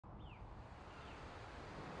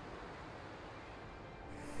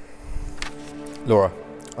Laura,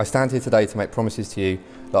 I stand here today to make promises to you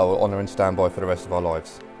that I will honour and stand by for the rest of our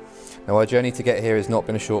lives. Now, our journey to get here has not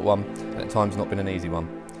been a short one, and at times not been an easy one.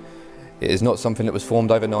 It is not something that was formed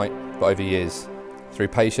overnight, but over years, through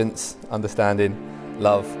patience, understanding,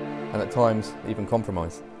 love, and at times even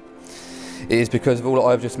compromise. It is because of all that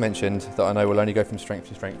I have just mentioned that I know we'll only go from strength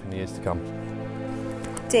to strength in the years to come.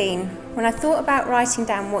 Dean, when I thought about writing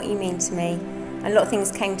down what you mean to me, a lot of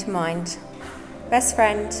things came to mind. Best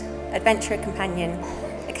friend, adventurer companion,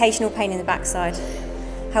 occasional pain in the backside.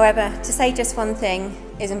 However, to say just one thing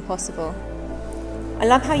is impossible. I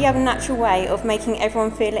love how you have a natural way of making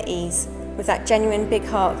everyone feel at ease with that genuine big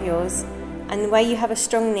heart of yours, and the way you have a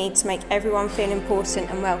strong need to make everyone feel important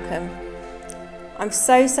and welcome. I'm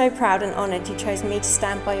so proud and honoured you chose me to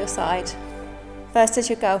stand by your side, first as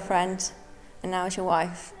your girlfriend and now as your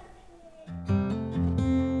wife.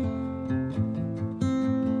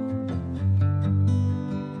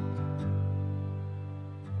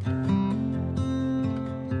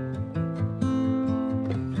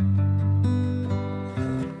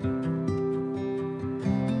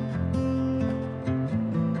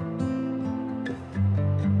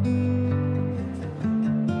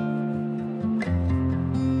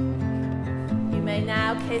 You may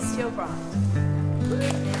now kiss your bride.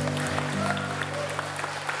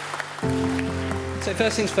 So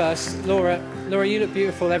first things first, Laura, you look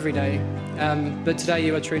beautiful every day, but today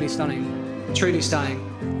you are truly stunning, truly stunning.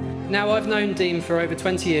 Now, I've known Dean for over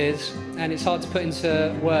 20 years, and it's hard to put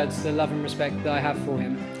into words the love and respect that I have for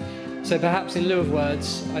him. So perhaps in lieu of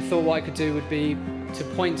words, I thought what I could do would be to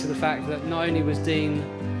point to the fact that not only was Dean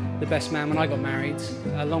the best man when I got married,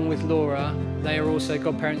 along with Laura, they are also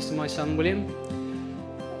godparents to my son, William.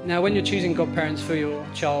 Now, when you're choosing godparents for your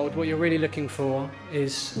child, what you're really looking for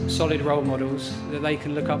is solid role models that they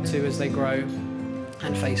can look up to as they grow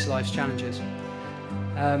and face life's challenges.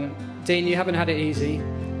 Dean, you haven't had it easy,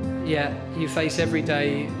 yet you face every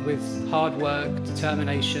day with hard work,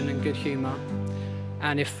 determination and good humour.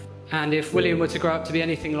 And if William were to grow up to be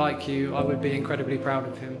anything like you, I would be incredibly proud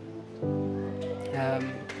of him.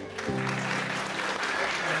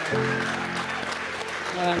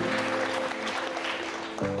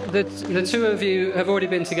 The two of you have already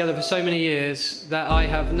been together for so many years that I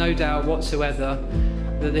have no doubt whatsoever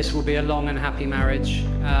that this will be a long and happy marriage,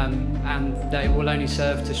 and that it will only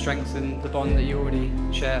serve to strengthen the bond that you already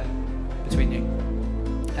share between you.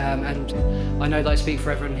 And I know that I speak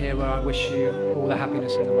for everyone here where I wish you all the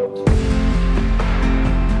happiness in the world.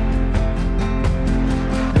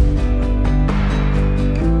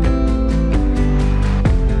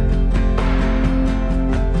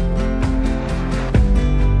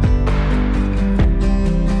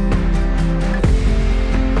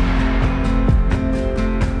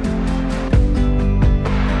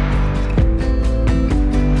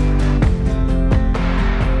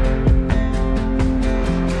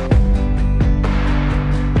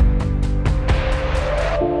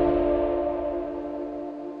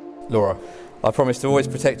 Laura, I promise to always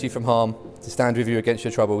protect you from harm, to stand with you against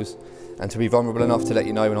your troubles, and to be vulnerable enough to let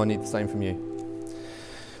you know when I need the same from you.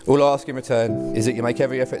 All I ask in return is that you make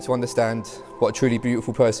every effort to understand what a truly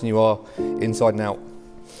beautiful person you are, inside and out.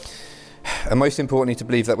 And most importantly, to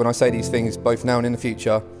believe that when I say these things, both now and in the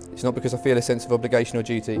future, it's not because I feel a sense of obligation or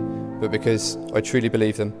duty, but because I truly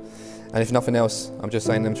believe them. And if nothing else, I'm just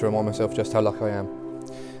saying them to remind myself just how lucky I am.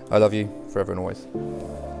 I love you forever and always.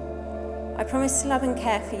 I promise to love and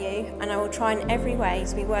care for you, and I will try in every way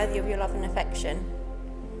to be worthy of your love and affection.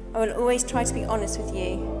 I will always try to be honest with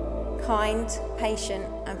you, kind, patient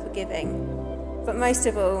and forgiving. But most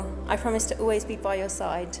of all, I promise to always be by your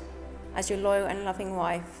side as your loyal and loving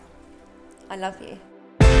wife. I love you.